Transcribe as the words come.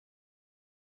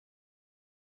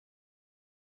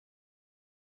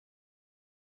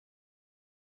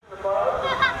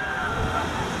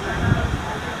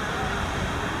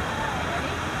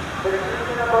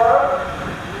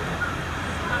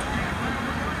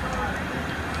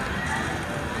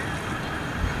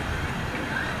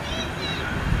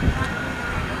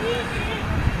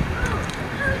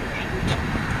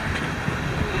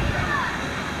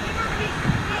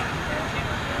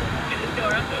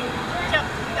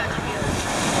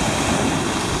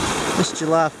It's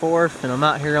July 4th and I'm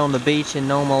out here on the beach in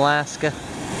Nome, Alaska.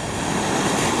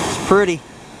 It's pretty.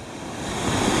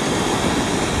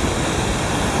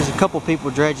 There's a couple people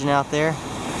dredging out there.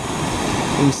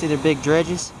 You can see their big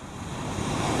dredges.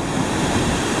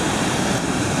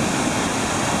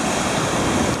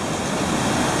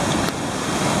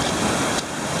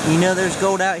 You know there's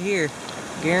gold out here.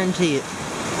 Guarantee it.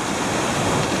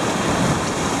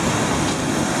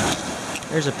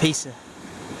 There's a piece of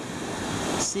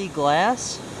sea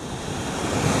glass.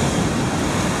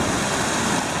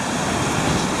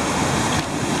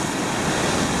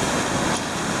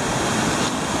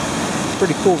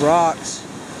 Pretty cool rocks.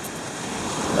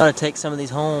 Gotta take some of these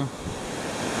home.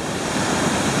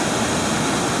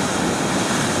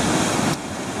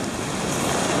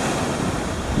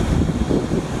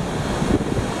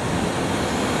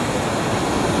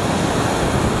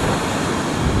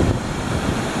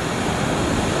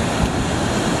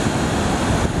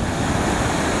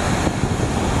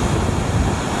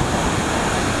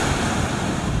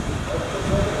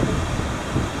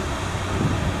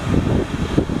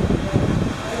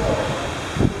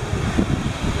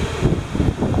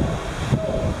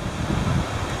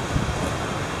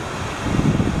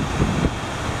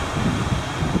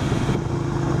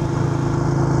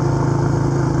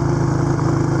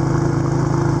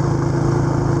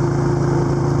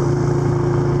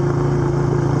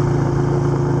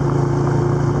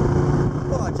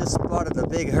 Spotted a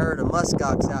big herd of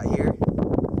muskox out here.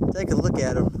 Take a look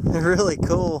at them. They're really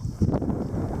cool.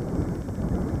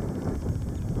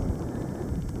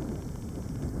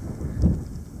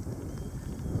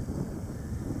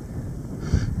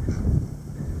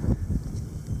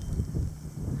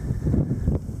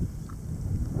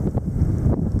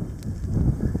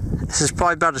 This is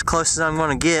probably about as close as I'm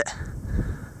going to get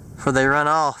before they run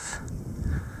off.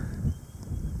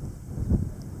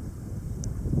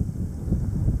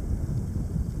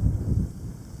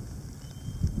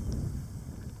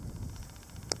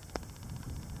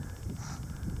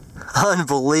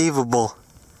 Unbelievable.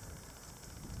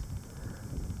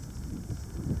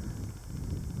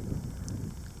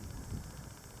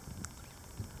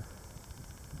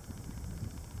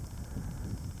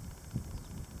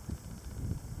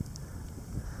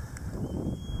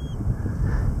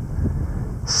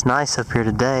 It's nice up here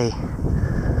today.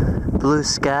 Blue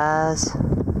skies,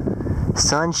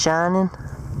 sun shining.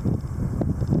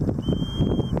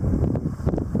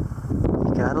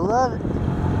 You gotta love it.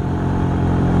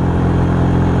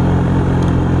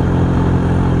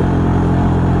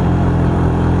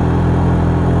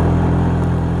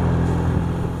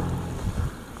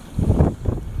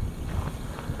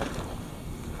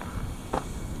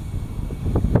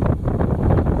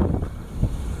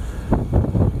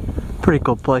 Pretty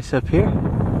cool place up here.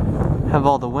 Have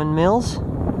all the windmills.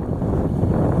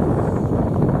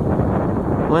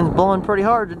 Wind's blowing pretty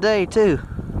hard today too.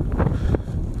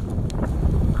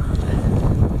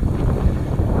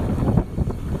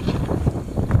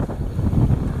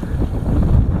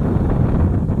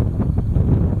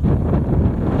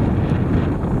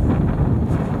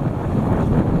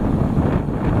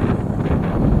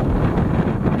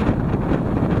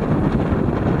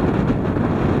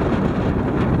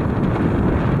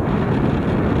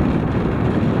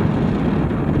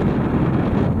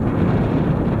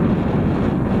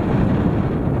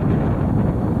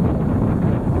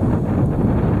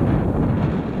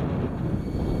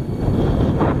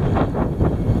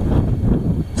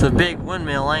 It's a big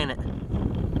windmill, ain't it?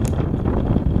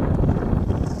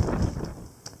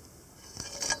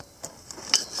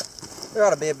 There ought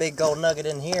to be a big gold nugget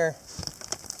in here.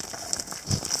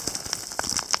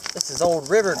 This is old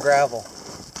river gravel.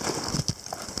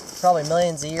 Probably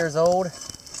millions of years old.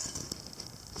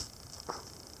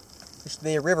 Used to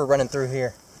be a river running through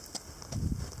here.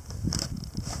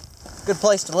 Good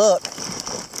place to look.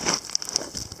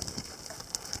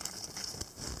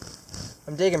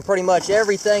 I'm digging pretty much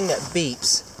everything that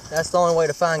beeps. That's the only way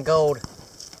to find gold.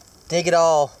 Dig it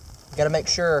all. You gotta make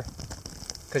sure,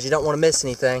 because you don't want to miss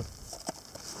anything.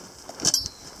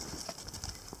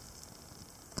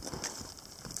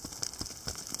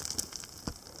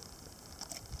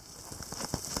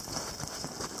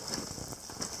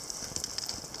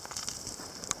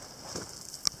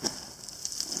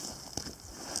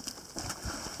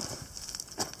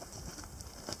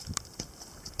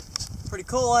 Pretty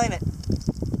cool, ain't it?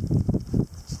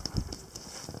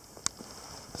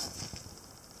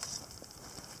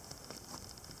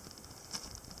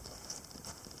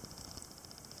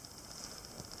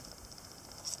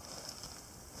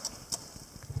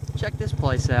 Check this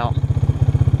place out.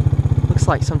 Looks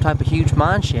like some type of huge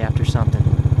mine shaft or something.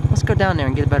 Let's go down there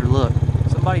and get a better look.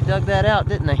 So Somebody dug that out,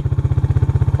 didn't they?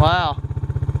 Wow.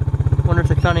 Wonder if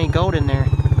they found any gold in there.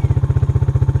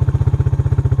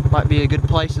 Might be a good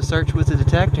place to search with the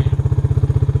detector.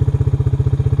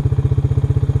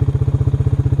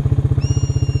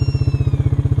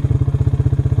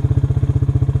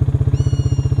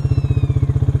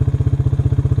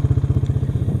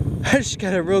 I just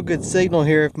got a real good signal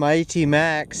here if my AT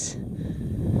Max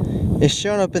is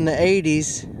showing up in the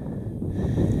 80s.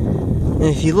 And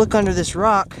if you look under this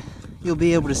rock, you'll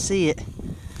be able to see it.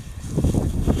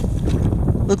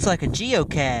 Looks like a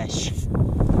geocache.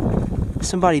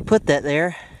 Somebody put that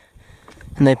there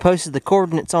and they posted the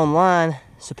coordinates online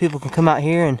so people can come out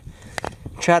here and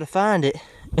try to find it.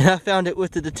 And I found it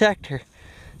with the detector.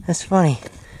 That's funny.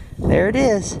 There it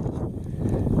is.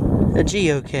 A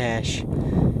geocache.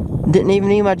 Didn't even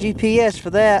need my GPS for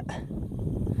that.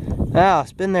 Wow,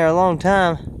 it's been there a long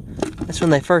time. That's when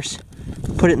they first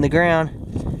put it in the ground.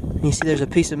 And you see there's a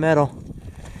piece of metal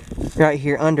right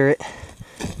here under it.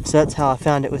 So that's how I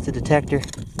found it with the detector.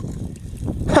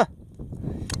 Huh.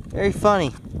 Very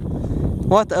funny.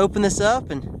 We'll have to open this up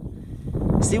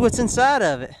and see what's inside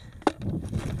of it.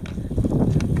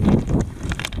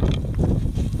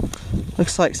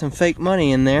 Looks like some fake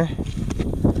money in there.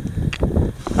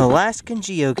 Alaskan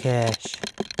geocache.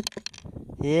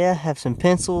 Yeah, have some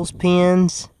pencils,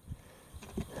 pens,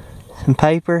 some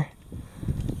paper.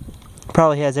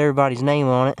 Probably has everybody's name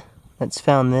on it that's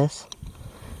found this.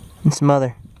 And some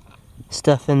other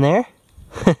stuff in there.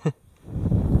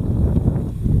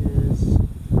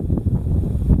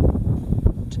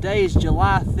 Today is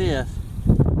July 5th,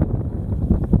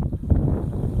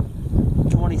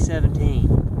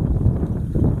 2017.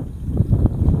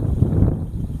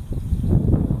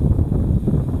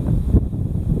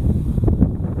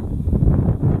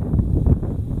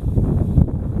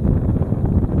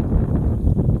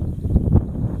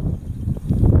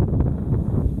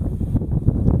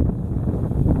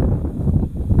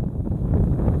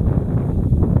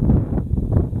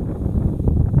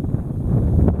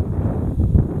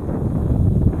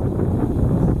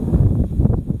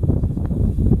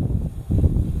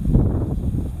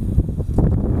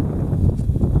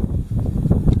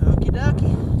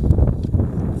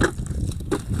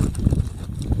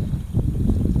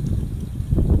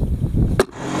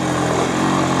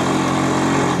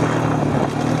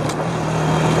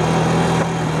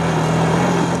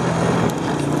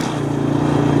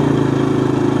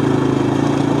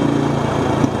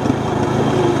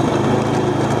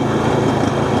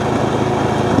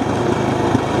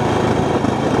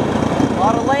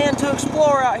 To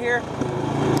explore out here.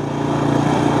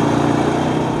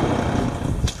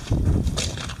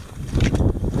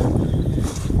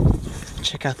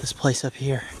 Check out this place up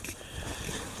here.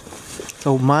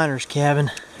 Old miner's cabin.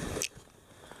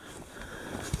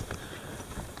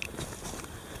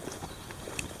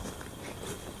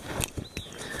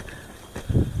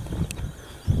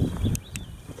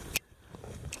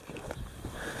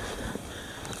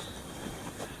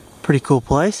 Pretty cool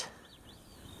place.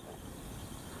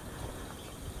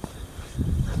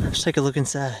 Let's take a look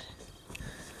inside.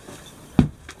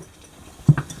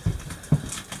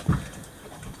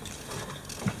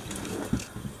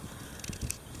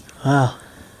 Wow.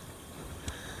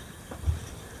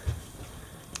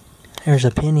 There's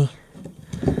a penny.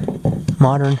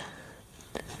 Modern.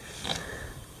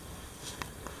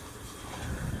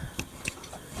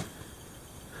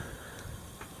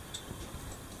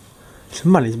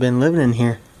 Somebody's been living in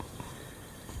here.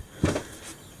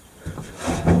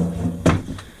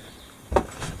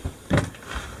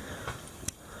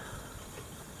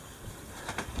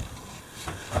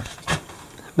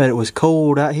 Bet it was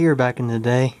cold out here back in the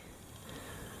day.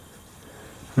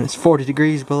 When it's 40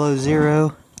 degrees below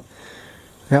zero.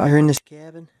 We're out here in this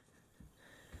cabin.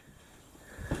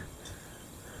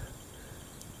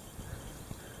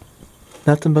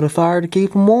 Nothing but a fire to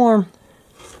keep them warm.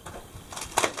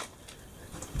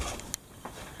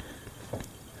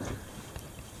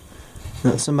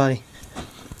 Look, somebody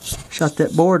shot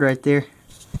that board right there.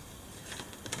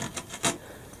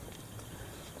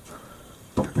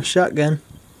 A shotgun.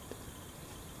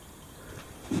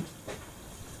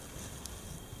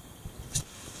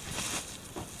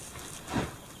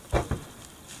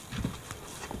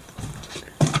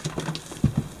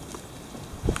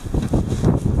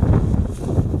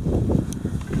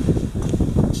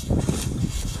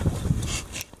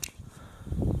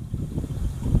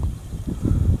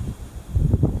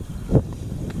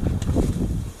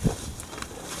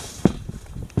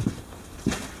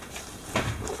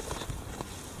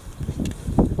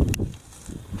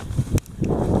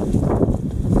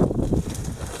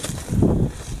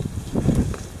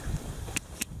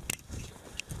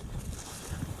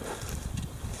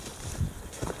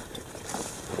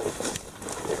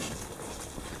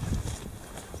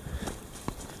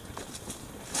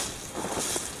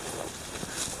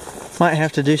 Might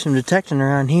have to do some detecting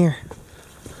around here.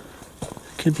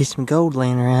 Could be some gold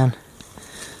laying around.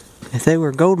 If they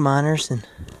were gold miners, then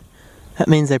that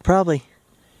means they probably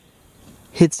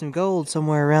hid some gold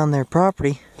somewhere around their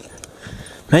property.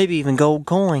 Maybe even gold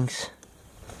coins.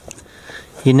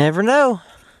 You never know.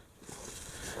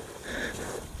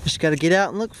 Just gotta get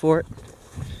out and look for it.